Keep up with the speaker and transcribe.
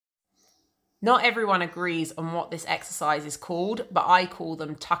Not everyone agrees on what this exercise is called, but I call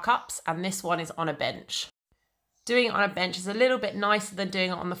them tuck-ups, and this one is on a bench. Doing it on a bench is a little bit nicer than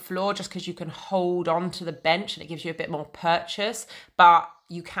doing it on the floor just because you can hold on to the bench and it gives you a bit more purchase, but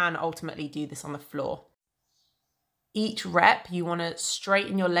you can ultimately do this on the floor. Each rep, you want to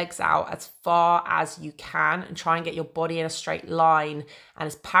straighten your legs out as far as you can and try and get your body in a straight line and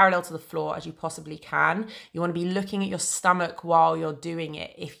as parallel to the floor as you possibly can. You want to be looking at your stomach while you're doing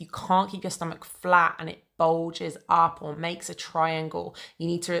it. If you can't keep your stomach flat and it bulges up or makes a triangle, you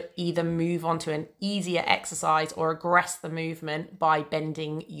need to either move on to an easier exercise or aggress the movement by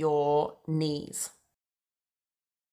bending your knees.